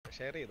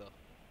Share ചെയ്തോ?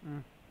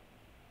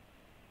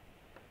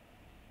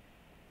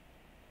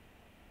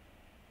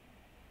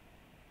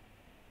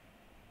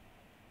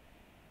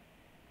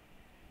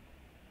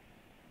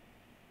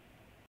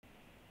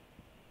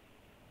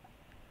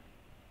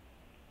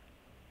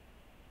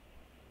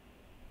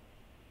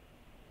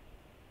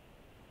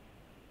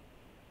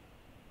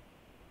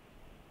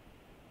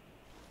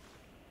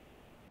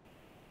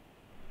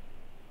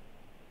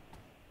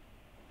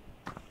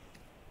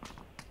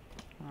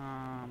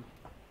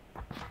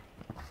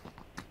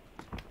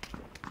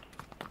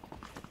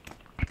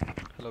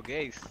 Hello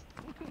guys,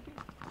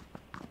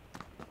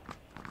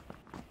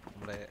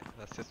 നമ്മുടെ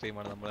first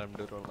സ്ട്രീമാണ്. നമ്മൾ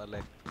രണ്ടുപേരും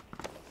അല്ലേ?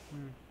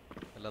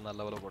 എല്ലാം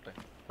നല്ലപോലെ പോട്ടെ.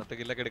 10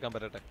 കില്ലൊക്കെ എടുക്കാൻ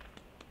പറ്റട്ടെ.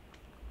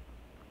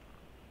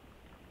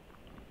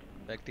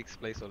 Tactics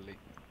place only.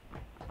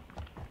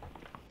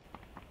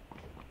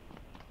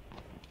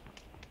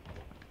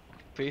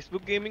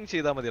 Facebook gaming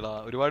ചെയ്താൽ മതിയടാ,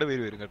 ഒരുപാട്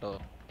പേര് വരും കേട്ടോ.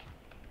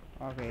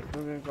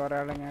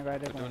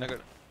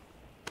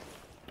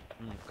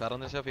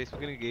 കാരണം വെച്ചാൽ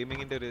ഫേസ്ബുക്കിൽ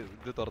ഗെയിമിങ്ങിന്റെ ഒരു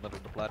ഇത്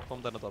തുറന്നിട്ടുണ്ട്, പ്ലാറ്റ്ഫോം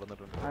തന്നെ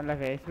തുറന്നിട്ടുണ്ട്. അല്ല,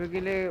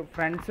 ഫേസ്ബുക്കില്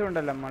ഫ്രണ്ട്സും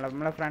ഉണ്ടല്ലോ,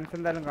 നമ്മളെ ഫ്രണ്ട്സ്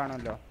എന്തായാലും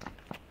കാണുമല്ലോ.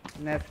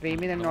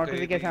 സ്ട്രീമിൽ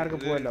നോട്ടിഫിക്കേഷൻ ആർക്ക്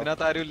പോവല്ലോ.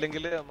 ഇതിനകത്ത് ആരും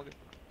ഇല്ലെങ്കിൽ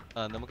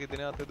നമുക്ക്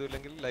ഇതിനകത്ത്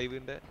ഇല്ലെങ്കിൽ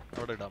ലൈവിന്റെ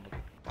അവിടെ ഇടാം. നമുക്ക്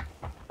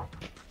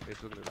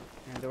ഫേസ്ബുക്കിൽ ഇടാം.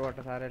 എന്ത്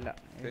പോട്ടെ, സാരമില്ല.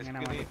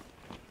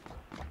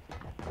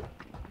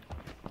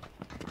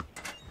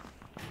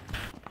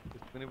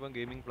 ഫേസ്ബുക്കിനിപ്പം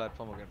ഗെയിമിംഗ്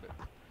പ്ലാറ്റ്ഫോം ഒക്കെ ഉണ്ട്.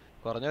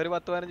 കുറഞ്ഞ ഒരു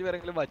 10-15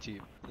 പേരെങ്കിലും വാച്ച്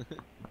ചെയ്യും.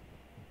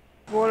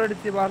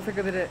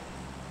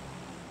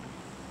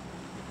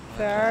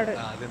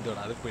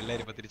 അതെന്തോടാ, അത്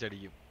പിള്ളേര് ഇപ്പൊ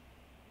തിരിച്ചടിക്കും.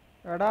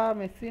 എടാ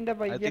മെസ്സിന്റെ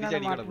പയ്യനാണ്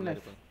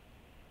മാർട്ടിനസ്.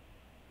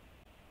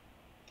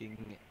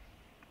 King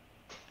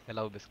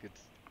hello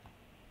biscuits.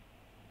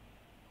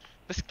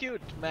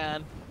 ബിസ്ക്യൂട്ട് മാൻ.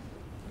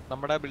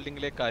 നമ്മുടെ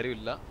ബിൽഡിംഗിലേക്ക്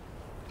ആരുമില്ല.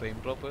 ട്രെയിൻ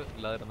ഡ്രോപ്പ്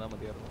ഇല്ലാതിരുന്നാ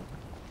മതിയായിരുന്നു.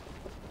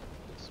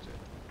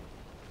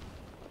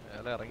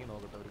 അയാളെ ഇറങ്ങി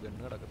നോക്കട്ടെ, ഒരു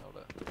ഗണ്ണ് കിടക്കുന്ന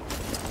അവിടെ.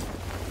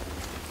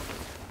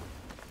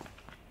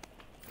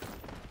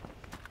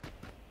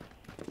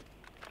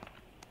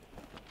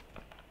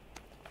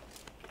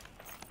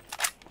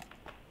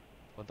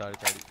 താഴെ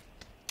ചാടി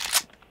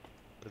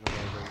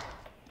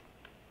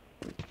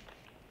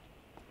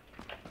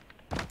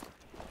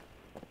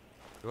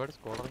ഒരുപാട്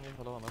സ്കോഡ് ഇറങ്ങിയ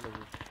സ്ഥലമാണല്ലോ.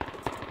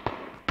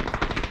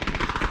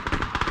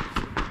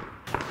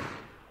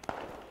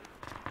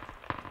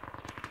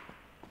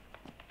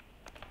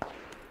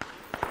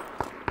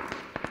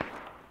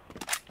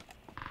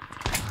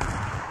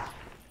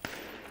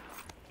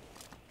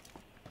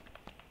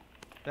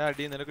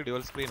 അടി, നിനക്ക്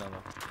ഡ്യുവൽ സ്ക്രീൻ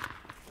ആണോ?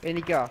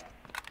 എനിക്കോ?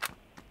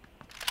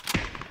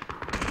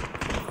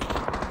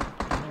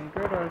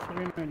 ഡ്യുവൽ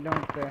സ്ക്രീൻ ഇല്ല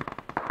മറ്റേ.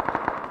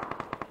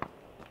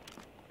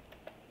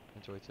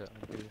 ഞാൻ ചോദിച്ചാ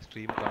എനിക്ക്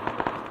സ്ട്രീം കാണാൻ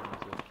പറ്റുമോ?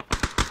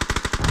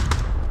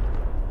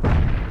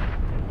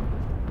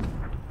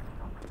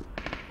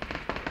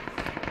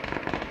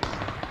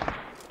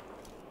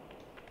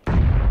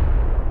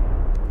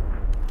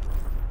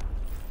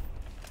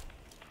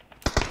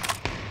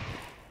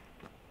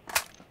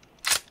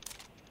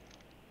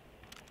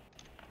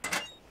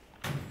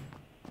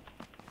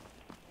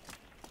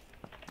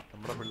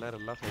 നമ്മുടെ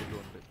പിള്ളേരെല്ലാ സൈഡിലും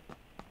ഉണ്ട്.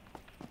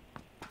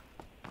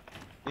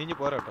 നീ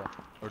പോരാട്ടോ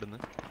അവിടുന്ന്.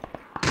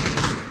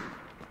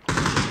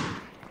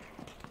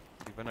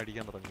 ഇവൻ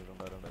അടിക്കാൻ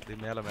തുടങ്ങിയിട്ടുണ്ടായിരുന്നു.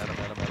 മേലെ മേലെ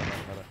മേലെ മേലെ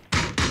മേലെ മേലെ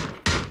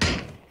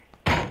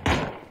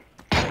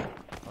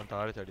അവൻ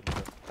താഴെ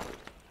ചടിപ്പിച്ച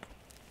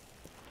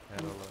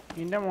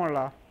നിന്റെ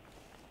മോളാ?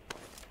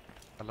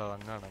 അല്ല,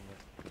 അങ്ങാണ് അങ്ങ്.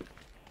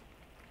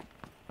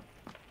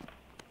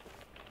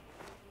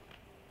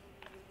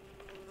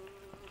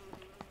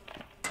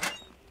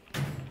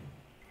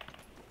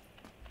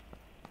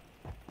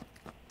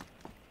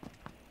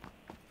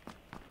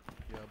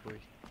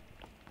 പോയി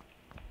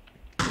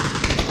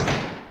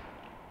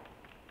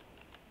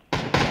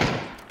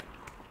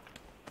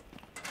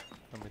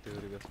നമുക്ക്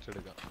ഒരു വെസ്റ്റ്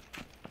എടുക്കാം.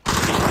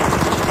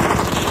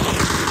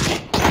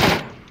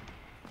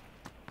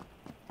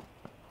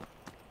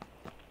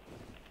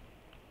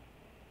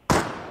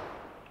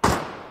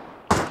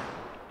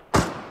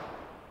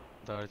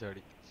 താഴെ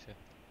ചാടി.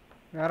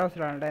 വേറോസ്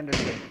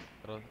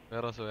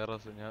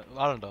ഞാൻ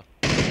ആളുണ്ടോ?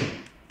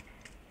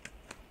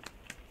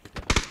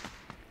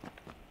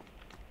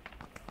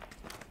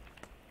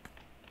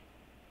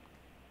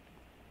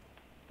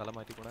 തല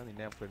മാറ്റിക്കൂടാ,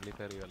 നിന്നെ ഫ്രണ്ട്ലി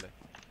ഫയർ ചെയ്യുമല്ലേ?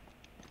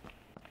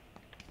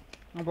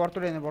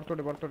 പുറത്തോട്ട്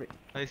പുറത്തോട്ട് പുറത്തോട്ട്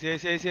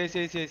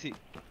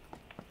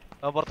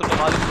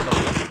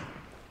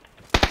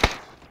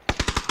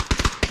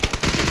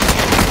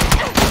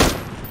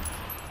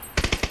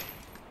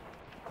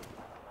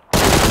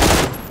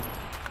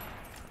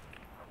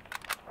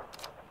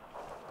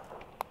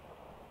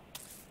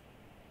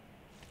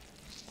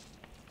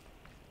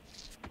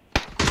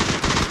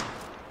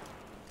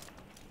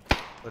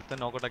ഒരുത്തൻ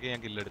നോക്കട്ടാക്കി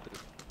ഞാൻ കില്ലെടുത്ത്.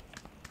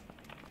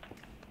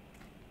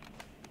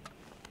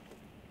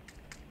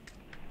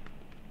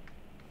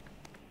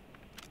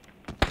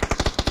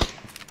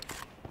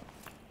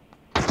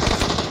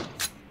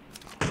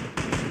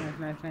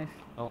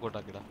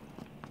 നോക്കോട്ടാക്കിടാ.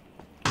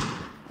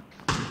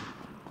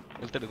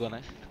 എടുത്തെടുക്കുവാണേ.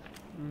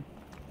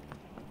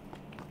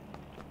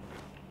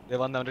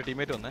 വന്നേ, അവന്റെ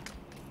ടീമേറ്റ് വന്നേ.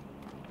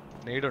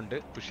 നെയ്ഡുണ്ട്,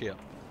 പുഷ് ചെയ്യാം.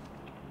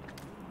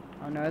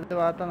 അവൻ ഏത്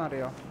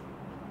ഭാഗത്താണെന്നറിയോ?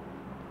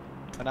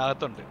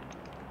 അവനകത്തുണ്ട്.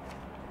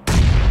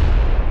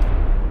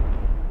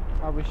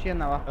 ആ പുഷ്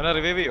ചെയ്യുന്ന വാ. അവനെ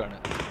റിവൈവ് ചെയ്യുവാണ്.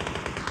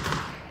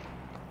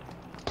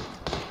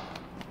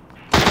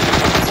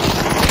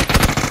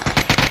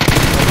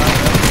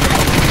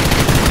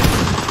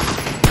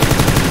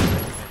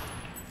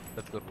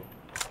 Let's go, bro.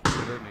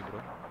 Revive me, bro.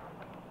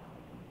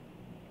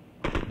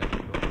 Thank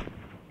you, bro.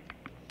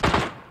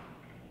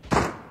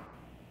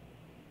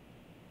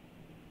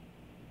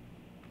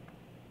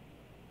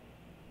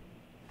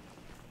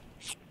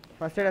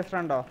 First aid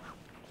extra ഉണ്ടോ?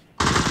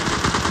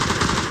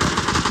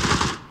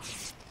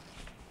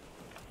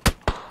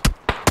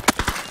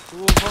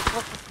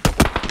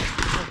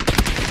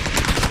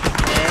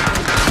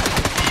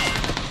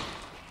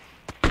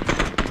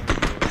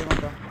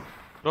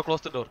 Bro,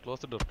 close the door,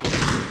 close the door, close the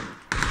door.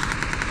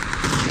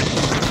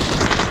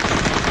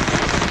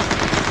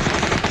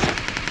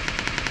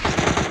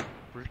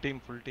 Full team,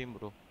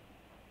 bro.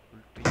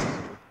 Full team,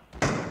 bro.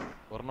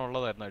 ഒരെണ്ണം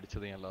ഉള്ളതായിരുന്നു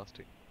അടിച്ചത് ഞാൻ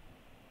last.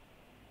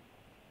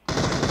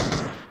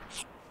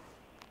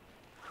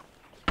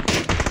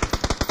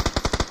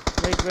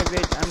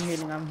 Wait, I'm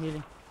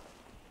healing.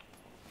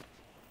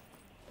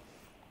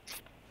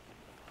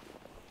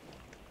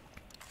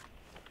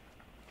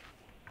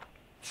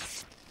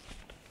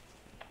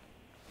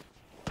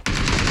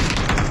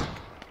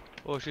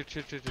 Oh shit.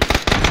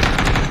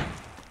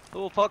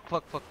 Oh fuck.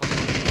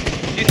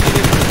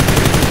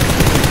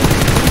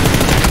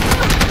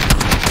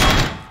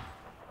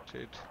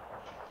 Shit.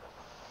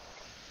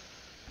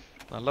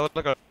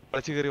 നല്ലപോലെ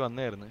കളിച്ച് കയറി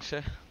വന്നായിരുന്നു.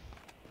 പക്ഷേ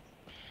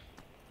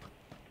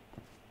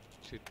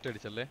ഷിറ്റ്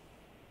അടിച്ചല്ലേ.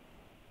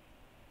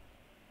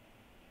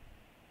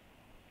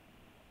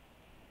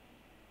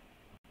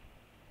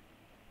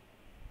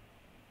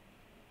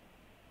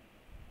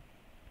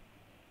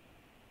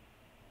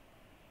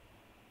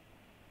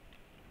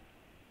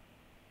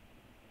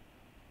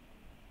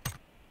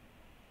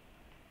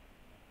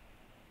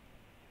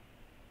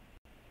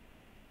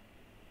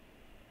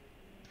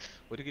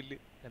 ഒരു കില്ല്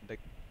എൻ്റെ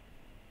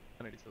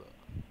അടിച്ചതാ.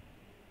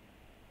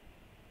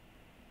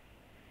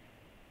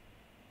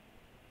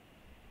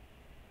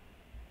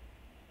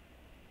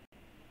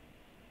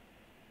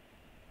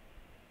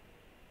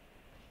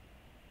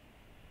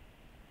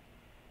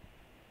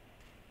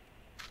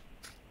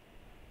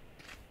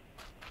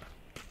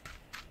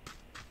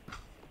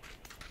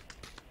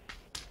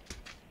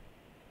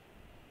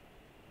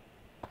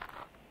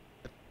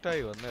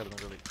 സെറ്റായി വന്നായിരുന്നു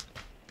കളി.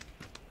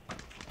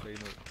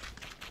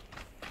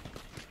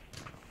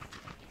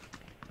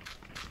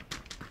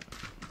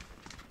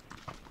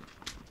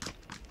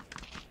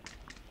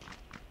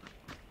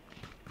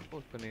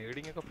 ഇപ്പൊ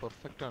നേടിങ് ഒക്കെ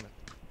പെർഫെക്റ്റ് ആണ്.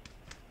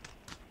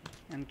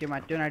 എനിക്ക്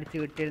മറ്റവൻ അടിച്ച്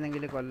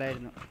കിട്ടിയിരുന്നെങ്കിൽ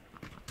കൊല്ലായിരുന്നു.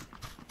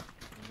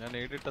 ഞാൻ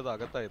നേടിയിട്ടത്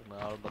അകത്തായിരുന്നു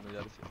ആളുണ്ടെന്ന്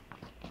വിചാരിച്ചു.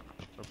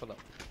 കുഴപ്പമില്ല,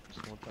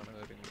 സ്മൂത്താണ്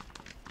കാര്യങ്ങൾ.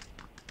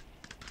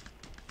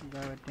 എന്താ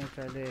പറ്റിയ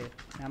വെച്ചാല്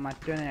ഞാൻ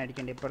മറ്റവനെ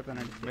അടിക്കണ്ട,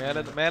 ഇപ്പുറത്തന്നെ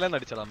മേലെ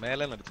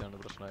നടിച്ചാണ്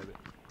പ്രശ്നമായത്.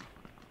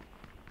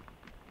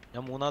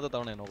 ഞാൻ മൂന്നാമത്തെ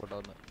തവണ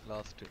നോക്കട്ടാവുന്ന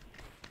ലാസ്റ്റ്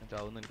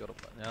ചാവുന്ന എനിക്ക്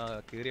ഉറപ്പാ. ഞാൻ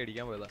കയറി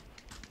അടിക്കാൻ പോയതാ.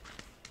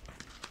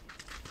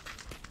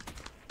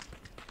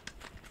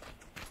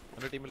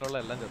 എൻ്റെ ടീമിലുള്ള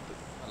എല്ലാം ചത്ത്,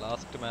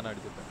 ലാസ്റ്റ് മാൻ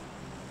അടിച്ചിട്ട്.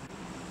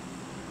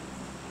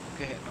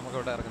 ഓക്കെ, നമുക്ക്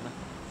ഇവിടെ ഇറങ്ങുന്നത്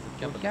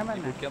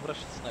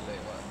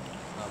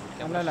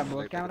അല്ല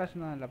ബൂട്ട് ക്യാമറ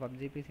ഒന്നുമല്ല.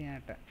 PUBG PC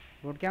ആയിട്ട്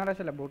ബൂട്ട് ക്യാമറ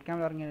അല്ല, ബൂട്ട്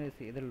ക്യാമറ ഇറങ്ങിയ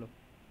ഇതുള്ളൂ.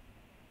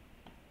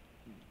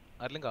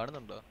 ആരെങ്കിലും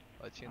കാണുന്നുണ്ടോ?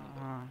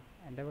 ആ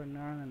എൻ്റെ പെണ്ണ്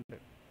കാണുന്നുണ്ട്.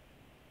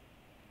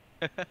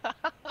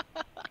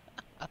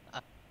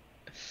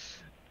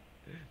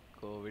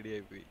 കോമഡി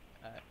ആയി പോയി.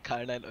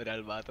 കാണാൻ ഒരാൾ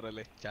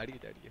മാത്രല്ലേ.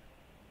 ചാടിക്കോ.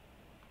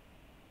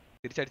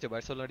 തിരിച്ചടിച്ചോ?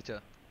 ബാറ്റ്സോളം അടിച്ചോ?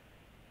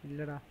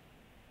 ഇല്ലടാ.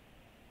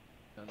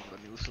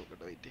 ന്യൂസ്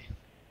നോക്കട്ടെ, wait.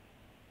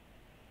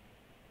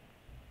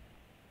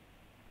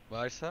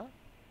 Barca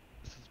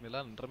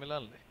Milan, Inter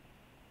Milan അല്ലേ?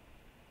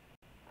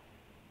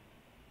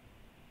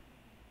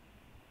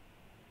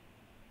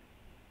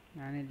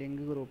 ഞാൻ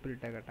ലിങ്ക് ഗ്രൂപ്പിൽ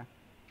ഇട്ടേക്കട്ടെ.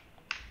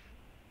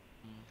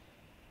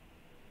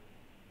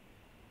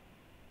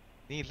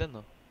 നീ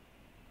ഇല്ലെന്നോ?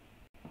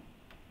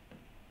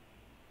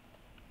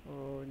 ഓ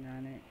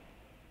ഞാൻ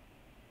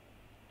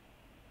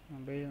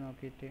മൊബൈൽ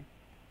നോക്കിയിട്ട്.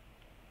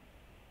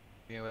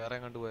 നീ വേറെ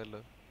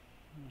കണ്ടുപോയല്ലോ.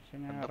 പക്ഷെ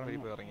ഞാൻ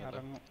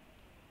ഇറങ്ങും.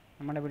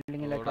 നമ്മുടെ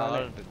ബിൽഡിങ്ങിലേക്ക്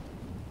ആളുണ്ട്.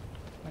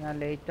 ഞാൻ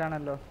ലേറ്റ്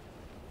ആണല്ലോ.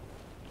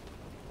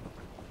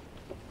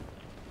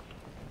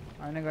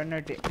 അവന് കണ്ണ്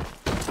കിട്ടി.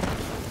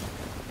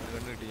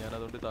 ഞാൻ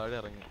അതുകൊണ്ട് താഴെ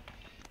ഇറങ്ങി.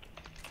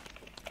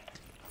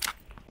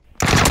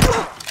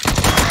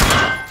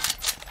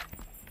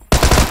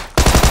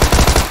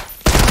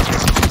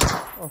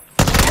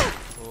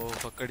 ഓ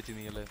പക്കടിച്ച്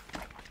നീ അല്ലേ?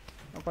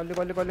 കൊല്ല്.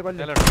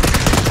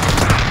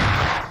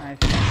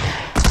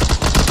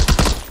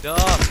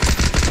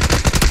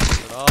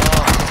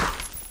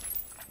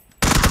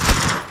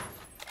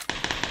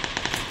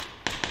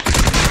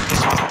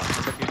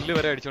 കില്ല്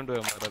വരെ അടിച്ചോണ്ട്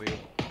പോയാ അറിയോ?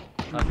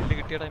 ആ കില്ല്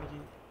കിട്ടിയടാ എനിക്ക്.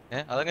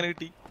 അതങ്ങനെ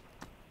കിട്ടി?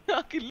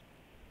 ആ കില്ല്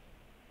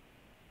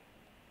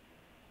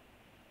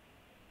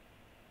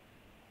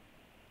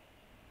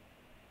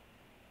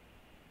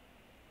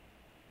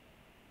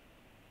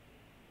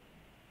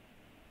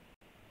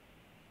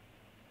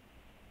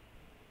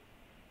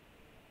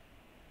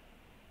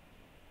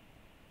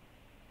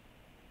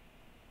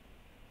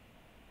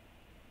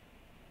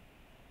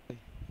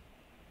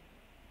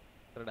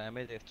എത്ര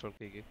ഡാമേജ്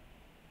എസ്റ്റോൾക്കേക്ക്?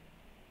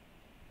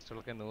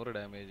 എസ്റ്റോൾക്കെ 100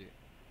 ഡാമേജ്.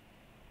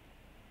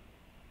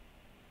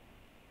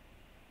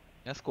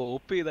 ഞാൻ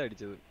സ്കോപ്പ് ചെയ്താ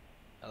അടിച്ചത്,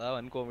 അതാ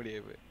വൻ കോമഡി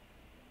ആയിപ്പോയി.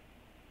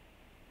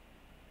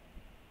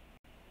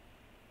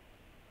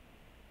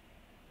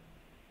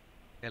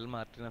 എൽ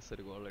മാർട്ടിനസ്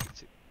ഒരു ഗോൾ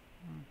അടിച്ച്.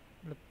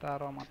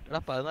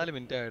 എടാ 14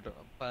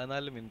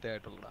 മിനിറ്റ്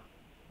ആയിട്ടുള്ളടാ.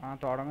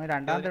 തുടങ്ങി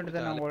രണ്ടാമത്തെ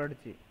തന്നെ ഗോൾ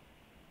അടിച്ച്.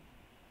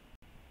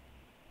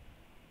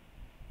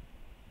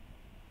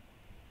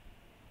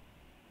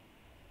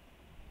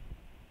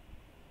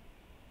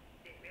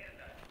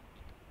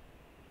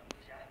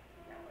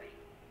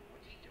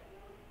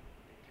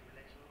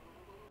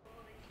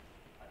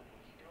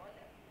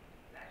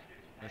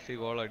 മെസ്സി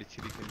ഗോൾ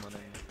അടിച്ചിരിക്കും മോനെ.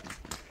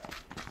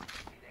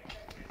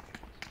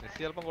 മെസ്സി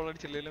ചിലപ്പം ഗോൾ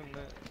അടിച്ചില്ലെങ്കിലും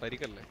ഇന്ന്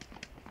പരിക്കല്ലേ,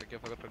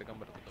 ഫെക്കറ്റ് എടുക്കാൻ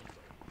പറ്റത്തില്ല.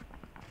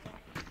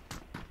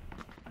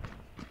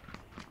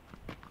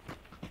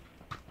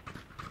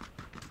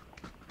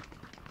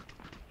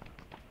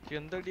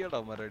 എന്തടിയാടാ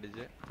അവന്മാരെ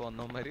അടിച്ച് ഇപ്പൊ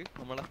വന്നവന്മാര്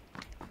നമ്മളെ.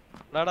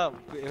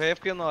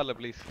 AFK ഒന്നും അല്ല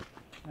പ്ലീസ്.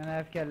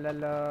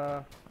 അല്ലല്ലോ,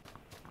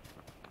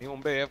 നീ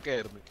മുമ്പേ AFK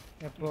ആയിരുന്നു.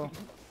 എപ്പോ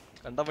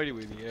കണ്ട വഴി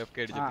പോയി നീ AFK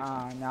അടിച്ചിട്ട്.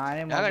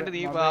 ഞാൻ കണ്ടു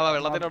നീ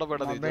വെള്ളത്തിനോട്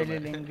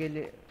ലിങ്കിൽ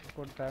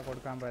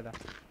കൊടുക്കാൻ പോയതാ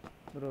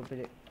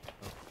ഗ്രൂപ്പില്.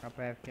 അപ്പൊ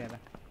AFK അല്ല.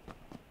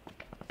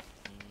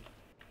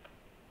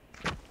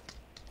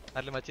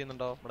 ആരെങ്കിലും മച്ച്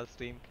ചെയ്യുന്നുണ്ടോ നമ്മുടെ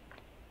സ്ട്രീമോ?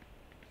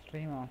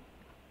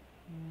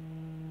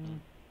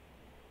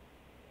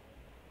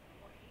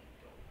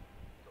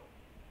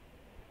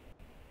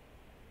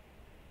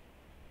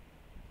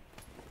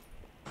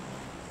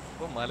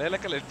 ഇപ്പൊ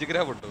മലയിലൊക്കെ ലെഡ്ജ്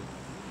ഗ്രാബ് ഉണ്ടോ?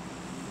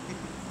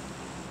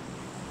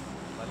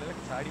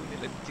 മലയിലൊക്കെ ചാടി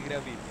ലെഡ്ജ്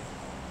ഗ്രാബ് ചെയ്യില്ല.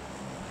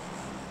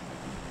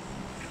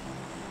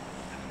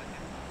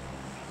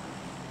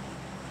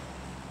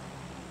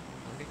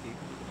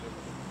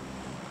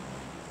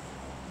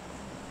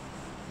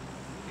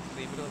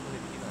 സ്ട്രീമിൽ വന്നത്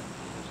എനിക്ക്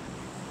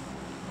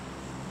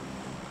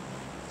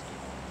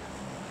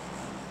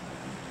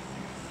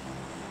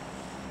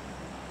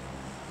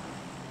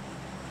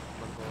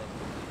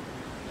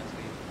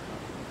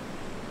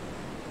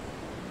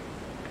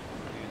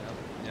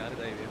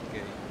ഞാനിതായി AFK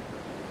ആയി.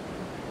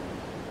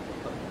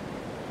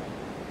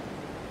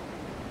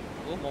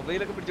 ഓ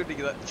മൊബൈലൊക്കെ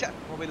പിടിച്ചോണ്ടിരിക്കുക.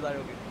 മൊബൈൽ താഴെ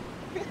നോക്കി.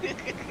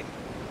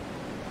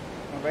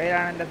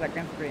 മൊബൈലാണ് എന്റെ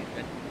സെക്കൻഡ് സ്ക്രീൻ.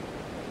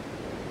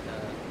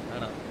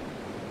 ആണോ?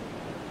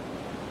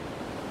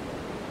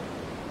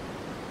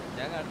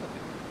 ഞാൻ കാണുന്നുണ്ട്.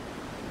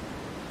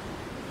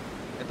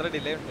 എത്ര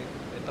ഡിലേ ഉണ്ട്?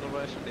 എത്ര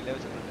പ്രാവശ്യം ഡിലേ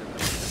വെച്ചിട്ടുണ്ട്?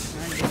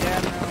 ഞാൻ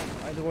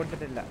ഡിലേ ഇത്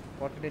കൊടുത്തിട്ടില്ല,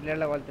 കുറച്ച് ഡിലേ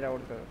ഉള്ള പോലത്തിലാണ്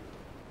കൊടുത്തത്.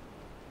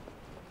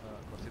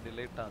 കുറച്ച്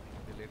ഡിലേ ഇട്ടാ മതി.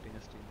 ഡിലേ ഇട്ട്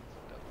ഞാൻ സ്ട്രീം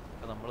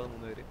ഇപ്പം നമ്മൾ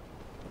 3 പേര്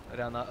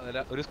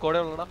ഒരു സ്ക്വാഡേ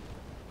ഉള്ളടാ.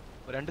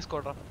 2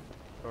 സ്ക്വാഡാ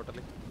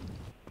ടോട്ടല്.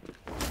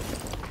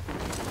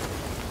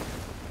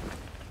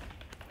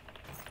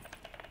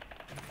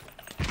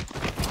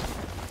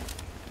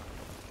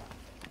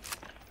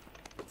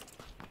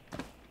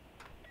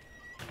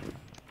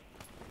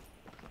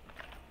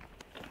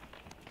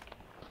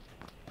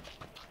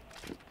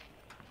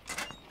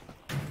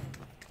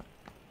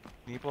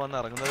 നീ ഇപ്പൊ വന്ന്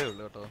ഇറങ്ങുന്നതേ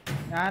ഉള്ളു കേട്ടോ.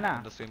 ഞാനാ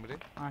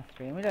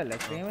സ്ട്രീമിലല്ല,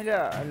 സ്ട്രീമില്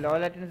ലോ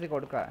ലാറ്റൻസി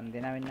കൊടുക്കാം.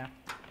 എന്തിനാ പിന്നെ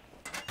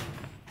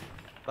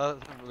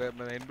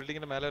മെയിൻ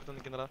ബിൽഡിങ്ങിന്റെ മേലെ എടുത്ത്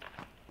നിൽക്കുന്നടാ,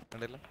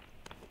 കണ്ടില്ല?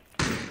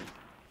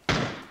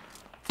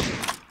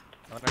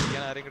 അവൻ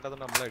അടിക്കാൻ ആരെയും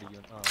കിട്ടാത്തോണ്ട് നമ്മളെ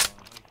അടിക്കും.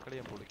 ഇക്കടെ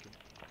ഞാൻ പൊളിക്കും.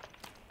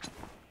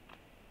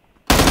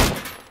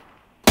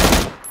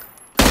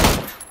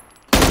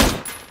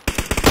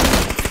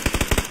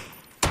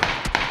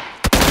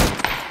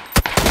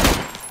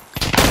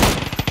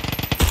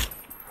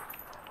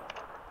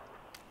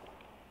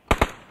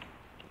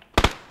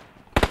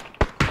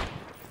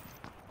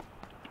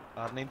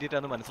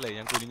 R90 മനസ്സിലായി,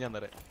 ഞാൻ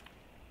കുനിഞ്ഞന്നേരം.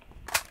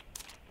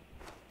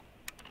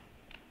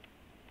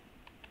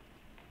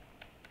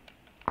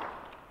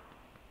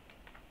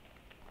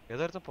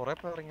 ഏതായിരുന്നു പുറേ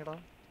പോയി ഇറങ്ങിയടാ.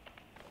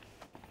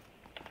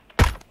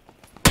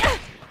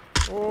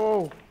 ഓ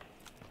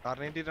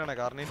R90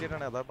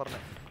 അതാ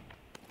പറഞ്ഞേ.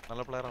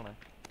 നല്ല പ്ലെയർ ആണ്.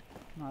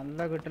 നല്ല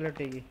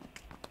കിട്ടലട്ടേക്ക്.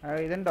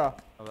 ഇതുണ്ടോ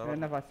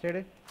ഫസ്റ്റ്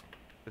എയ്ഡ്?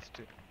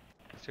 ഫസ്റ്റ്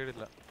എയ്ഡ്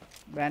ഇല്ല.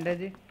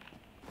 ബാൻഡേജും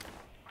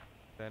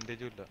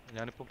ഇല്ല.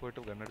 ഞാനിപ്പോ പോയിട്ട്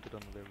ഗണ്ണെടുത്തിട്ട്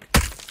വന്നതേ ഉള്ളൂ.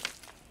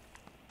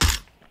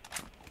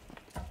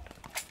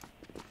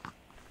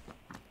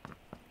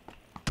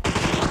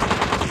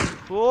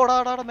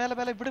 ഓടാടാ മേലെ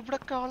ഇവിടെ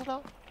ആളടാ.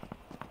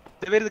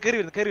 കേറി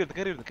വരുന്നു.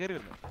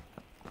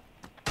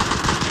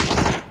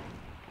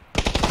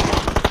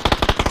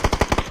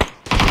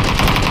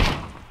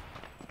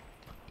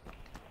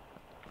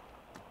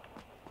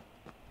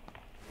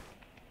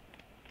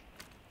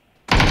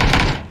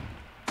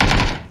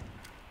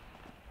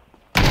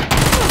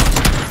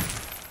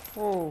 ഓ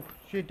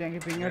ഷീറ്റ്,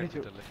 എനിക്ക്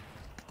പിങ്ങടിച്ചു.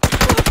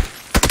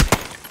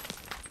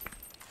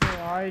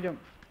 1000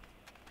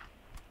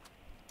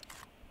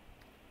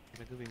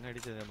 നിനക്ക്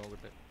പിങ്ങടിച്ചാ ഞാൻ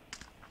നോക്കട്ടെ.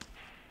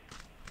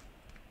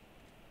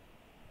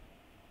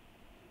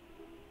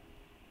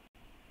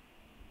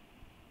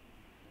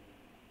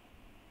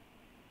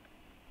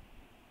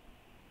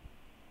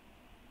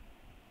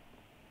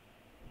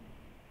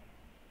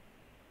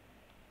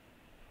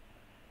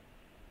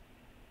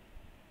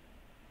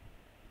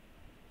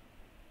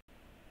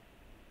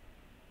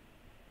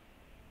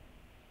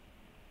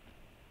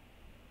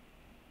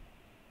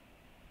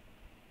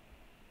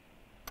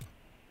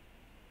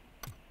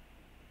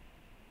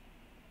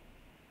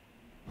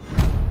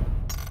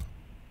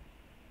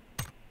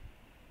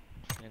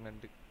 ഞാൻ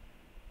കണ്ട്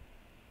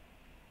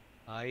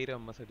 1000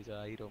 MS അടിച്ച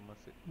 1000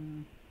 MS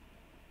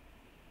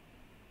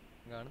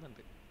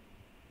കാണുന്നുണ്ട്.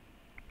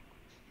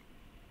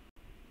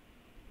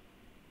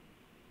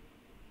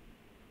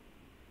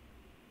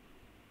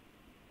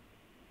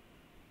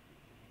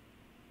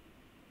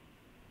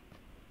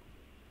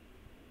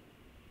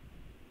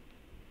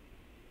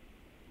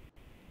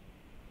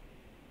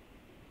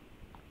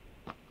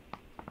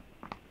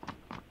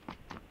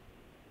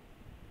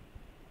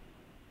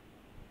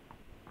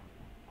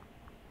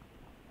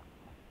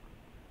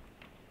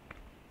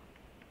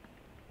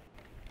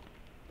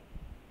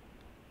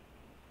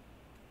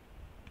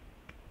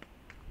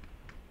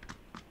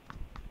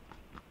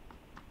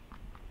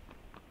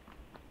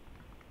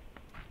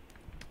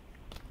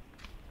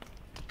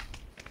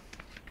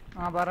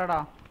 ആ പറടാ.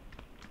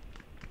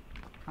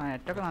 ആ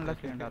നെറ്റൊക്കെ നല്ല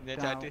സ്പീഡ് ഉണ്ട്.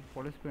 ചാറ്റ്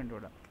ഫുൾ സ്പീഡ്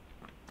ഇവിടെ.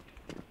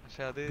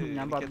 പക്ഷെ അത്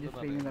ഞാൻ പബ്ജി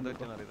സ്ട്രീം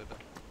അറിയില്ല.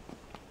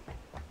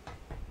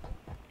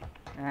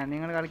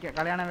 നിങ്ങൾ കളി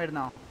കാണാൻ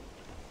വരുന്നോ?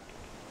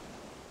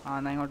 ആ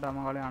എന്നാ ഇങ്ങോട്ട്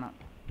നമ്മ കളി കാണാം.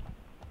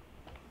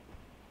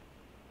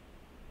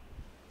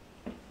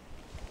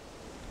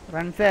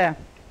 ഫ്രണ്ട്സേ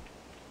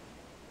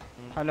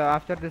ഹലോ,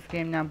 ആഫ്റ്റർ ദിസ്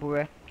ഗെയിം ഞാൻ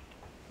പോവേ.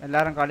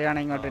 എല്ലാവരും കളിയാണ്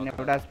ഇങ്ങോട്ട് തന്നെ,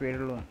 ഇവിടെ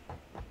സ്പീഡുള്ളൂ.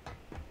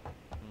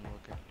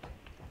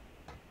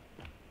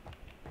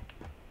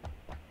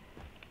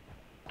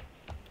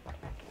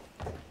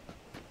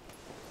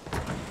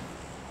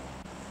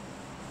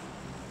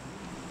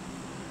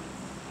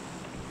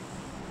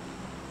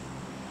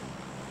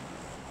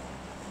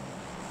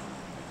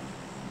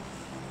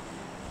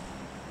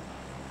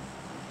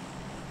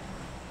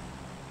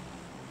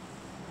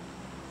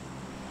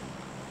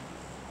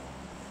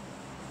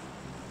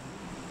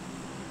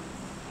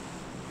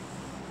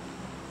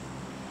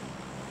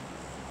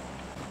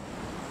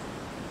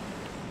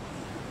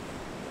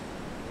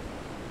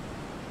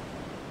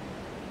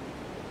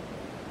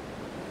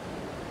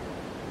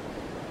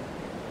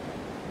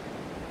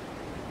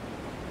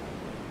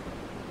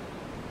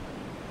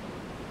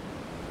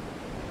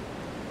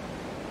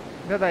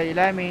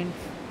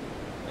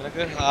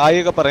 നിനക്ക് ഹായ്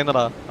ഒക്കെ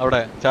പറയുന്നടാ അവിടെ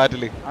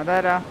ചാറ്റില്.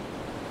 അതാരാ?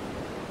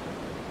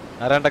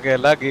 ആരാണ്ടൊക്കെ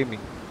എല്ലാ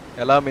ഗെയിമിങ്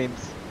എല്ലാ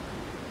മീൻസ്.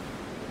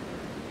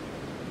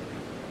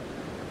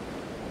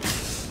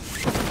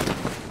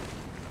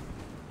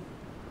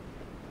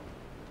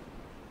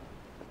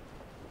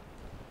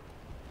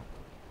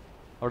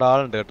 അവിടെ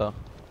ആളുണ്ട് കേട്ടോ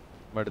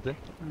അടുത്ത്.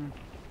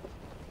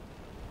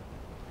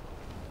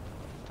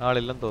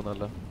 ആളില്ലെന്ന്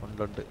തോന്നുന്നല്ലോ.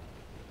 ഉണ്ട്.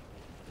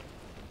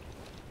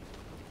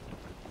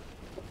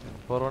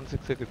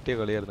 416 കിട്ടിയ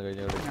കളിയായിരുന്നു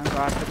കഴിഞ്ഞ കളി.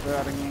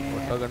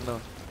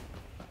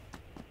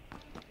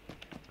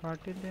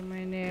 കാട്ടിന്റെ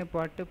മേനെ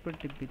പാട്ട്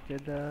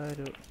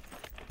പഠിപ്പിച്ചതാരോ.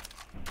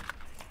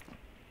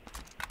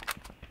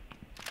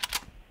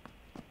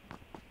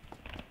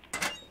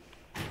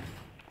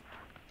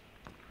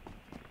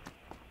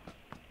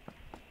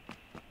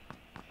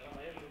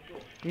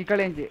 ഈ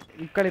കളി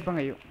ഇപ്പം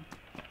കഴിയും.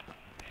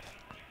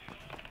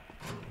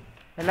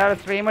 എല്ലാവരും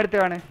സ്ട്രീം എടുത്ത്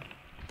കാണ്.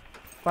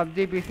 PUBG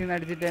PC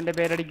അടിച്ചിട്ട് എൻ്റെ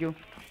പേരടിക്കൂ.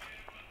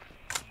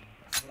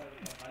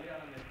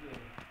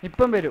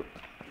 ഇപ്പം വരും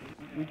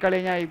ഈ കളി.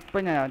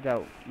 ഇപ്പം ഞാൻ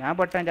ചാവും. ഞാൻ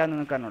പെട്ടെന്ന് ചാന്ന്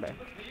നിൽക്കാനോടെ.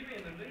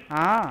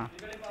 ആ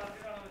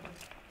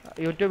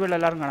യൂട്യൂബിൽ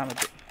എല്ലാവരും കാണാൻ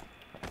പറ്റും.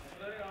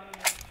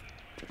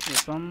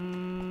 ഇപ്പം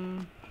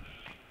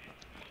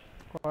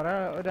കുറേ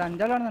ഒരു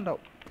 5 ആൾ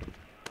കാണുന്നുണ്ടാവും.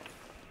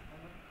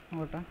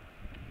 നോക്കട്ടെ,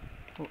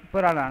 ഇപ്പം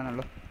ഒരാൾ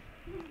കാണുന്നുള്ളൂ.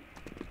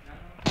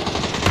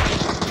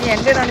 നീ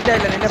എൻ്റെ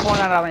കാണിച്ചായില്ല, നിന്റെ ഫോൺ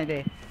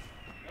കാണാവാനില്ലേ?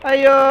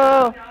 അയ്യോ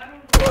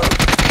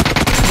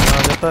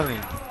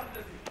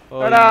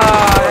എടാ,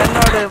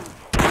 എന്നോട്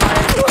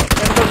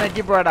എന്തോ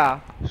നെറ്റിപ്പോടാ.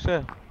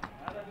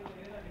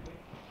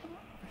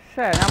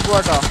 ഞാൻ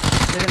പോട്ടോ.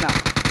 ശരിന്നാ,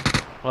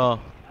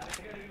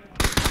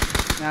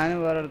 ഞാനും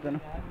വേറെ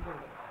എടുക്കണം.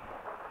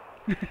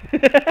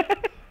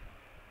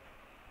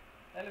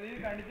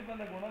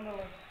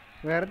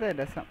 വെറുതെ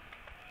രസം.